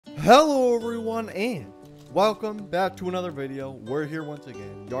Hello everyone and welcome back to another video. We're here once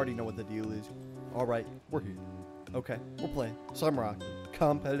again. You already know what the deal is. Alright, we're here. Okay, we're playing some Rocket League.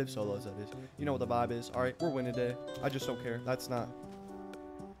 Competitive solos, that is. You know what the vibe is. Alright, we're winning today. I just don't care. That's not...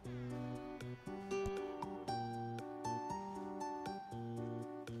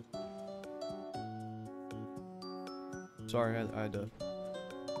 Sorry, I had to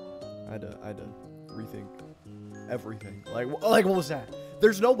rethink everything. Like what was that?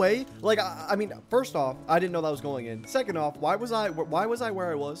 There's no way. Like, I mean, first off, I didn't know that was going in. Second off, why was I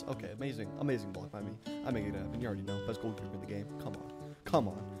where I was? Okay, amazing block by me. I make it happen. You already know. Best goalkeeper in the game. Come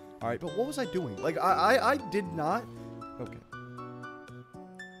on. All right, but what was I doing? Like, I did not. Okay.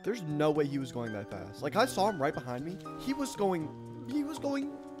 There's no way he was going that fast. Like, I saw him right behind me. He was going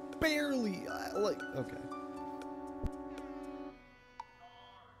barely. Like, okay.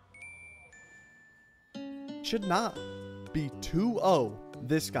 Should not be 2-0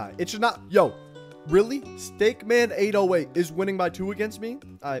 this guy. It should not. Yo, really? Steakman 808 is winning by 2 against me?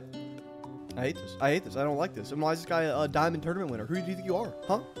 I hate this. I don't like this. And why is this guy a diamond tournament winner? Who do you think you are?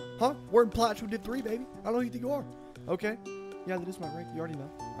 Huh? We're in Plat who did 3, baby. I don't know who you think you are. Okay. Yeah, that is my rank. You already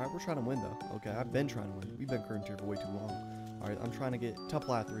know. All right, we're trying to win, though. Okay, I've been trying to win. We've been current tier for way too long. All right, I'm trying to get to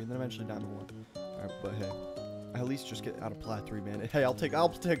Plat 3 and then eventually Diamond 1. All right, but hey, at least just get out of Plat 3, man. Hey, I'll take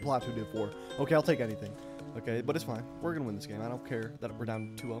Plat 2 did 4. Okay, I'll take anything. Okay, but it's fine. We're gonna win this game. I don't care that we're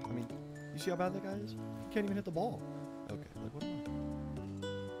down 2-0. I mean, you see how bad that guy is? He can't even hit the ball. Okay,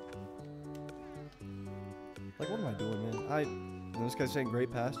 like what am I doing, man? This guy's saying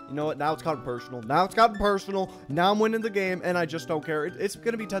great pass. You know what? Now it's gotten personal. Now I'm winning the game, and I just don't care. It's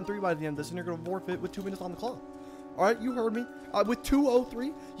gonna be 10-3 by the end of this, and you're gonna forfeit with 2 minutes on the clock. All right, you heard me. With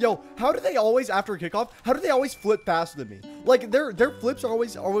 2:03, yo, how do they always after a kickoff? How do they always flip faster than me? Like their flips are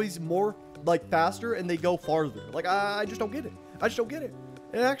always more like faster and they go farther. Like I just don't get it.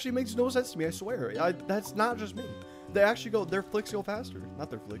 It actually makes no sense to me. I swear. That's not just me. They actually go. Their flicks go faster. Not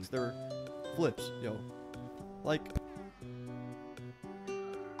their flicks. Their flips. Yo, like.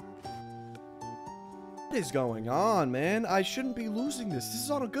 What is going on, man? I shouldn't be losing this. This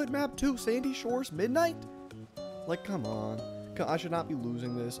is on a good map too. Sandy Shores, midnight. Like, come on. I should not be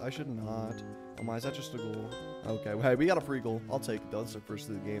losing this. I should not. Oh my, is that just a goal? Okay, well, hey, we got a free goal. I'll take it. That's the first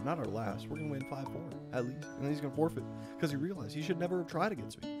of the game, not our last. We're going to win 5-4, at least. And then he's going to forfeit because he realized he should never have tried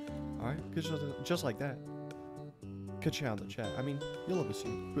against me. All right? Because just like that. Ka-chow in the chat. I mean, you'll love to see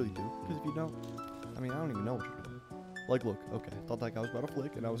it. Really do. Because if you don't, I mean, I don't even know what you're doing. Like, look. Okay. I thought that guy was about to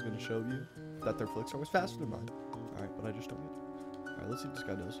flick, and I was going to show you that their flicks are always faster than mine. All right, but I just don't get it. All right, let's see what this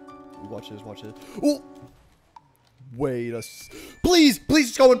guy does. Watch this. Oh! Wait please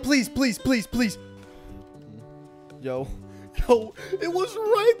it's going, please. Yo, it was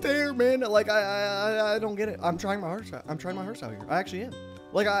right there, man. Like I don't get it. I'm trying my heart out here. I actually am.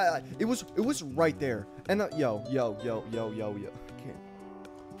 Like it was right there. And yo. Can't.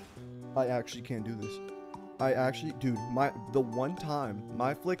 I actually can't do this. Dude, the one time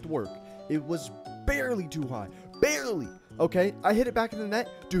my flicked work, it was barely too high. Barely. Okay, I hit it back in the net.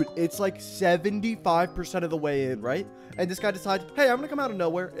 Dude, it's like 75% of the way in, right? And this guy decides, hey, I'm gonna come out of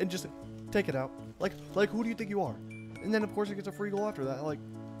nowhere and just take it out. Like who do you think you are? And then, of course, he gets a free goal after that. Like,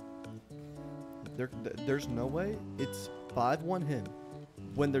 there's no way. It's 5-1 him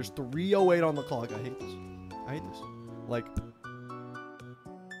when there's 3:08 on the clock. I hate this. Like,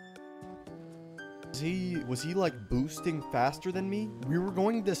 was he like boosting faster than me? We were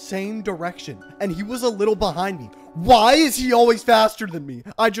going the same direction and he was a little behind me. Why is he always faster than me?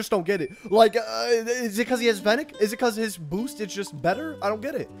 I just don't get it. Like, is it because he has Fennec? Is it because his boost is just better? I don't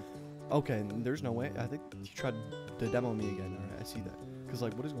get it. Okay, there's no way. I think he tried to demo me again. All right, I see that. Because,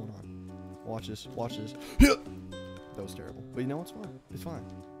 like, what is going on? Watch this. That was terrible. But you know what's fine? It's fine.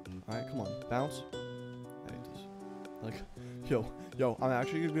 All right, come on. Bounce. I hate this. Like, yo, I'm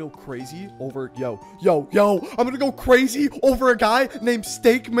actually gonna go crazy over, yo, I'm gonna go crazy over a guy named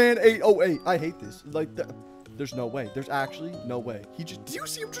Steakman 808. I hate this. Like, there's no way. There's actually no way. Do you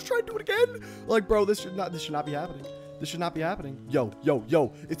see him just try to do it again? Like, bro, this should not be happening. This should not be happening. Yo.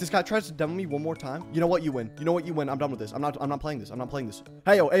 If this guy tries to demo me one more time, you know what? You win. I'm done with this. I'm not playing this.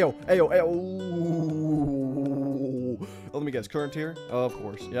 Ayo. Let me guess. Current tier? Oh, of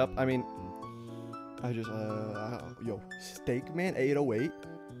course. Yep. I mean, I just, yo, Steakman 808.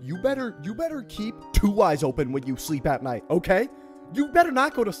 You better keep 2 eyes open when you sleep at night, okay? You better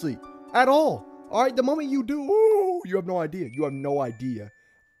not go to sleep at all. All right, the moment you do, ooh, you have no idea.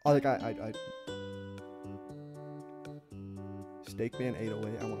 Like, Steakman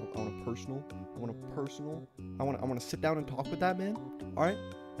 808. I want a personal. I want to sit down and talk with that man. All right.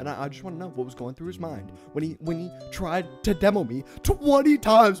 And I just want to know what was going through his mind when he tried to demo me 20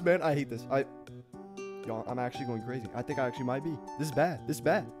 times, man. I hate this. Y'all, I'm actually going crazy. I think I actually might be. This is bad. This is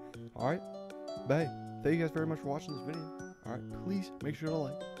bad. All right. But hey, thank you guys very much for watching this video. All right. Please make sure to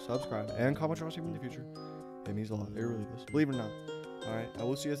like, subscribe, and comment what you want to see in the future. It means a lot. It really does. Believe it or not. All right. I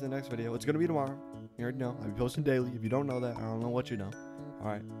will see you guys in the next video. It's going to be tomorrow. You already know. I'll be posting daily. If you don't know that, I don't know what you know. All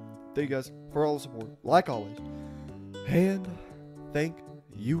right. Thank you guys for all the support, like always. And thank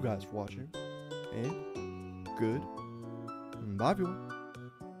you guys for watching. And good. Bye, everyone.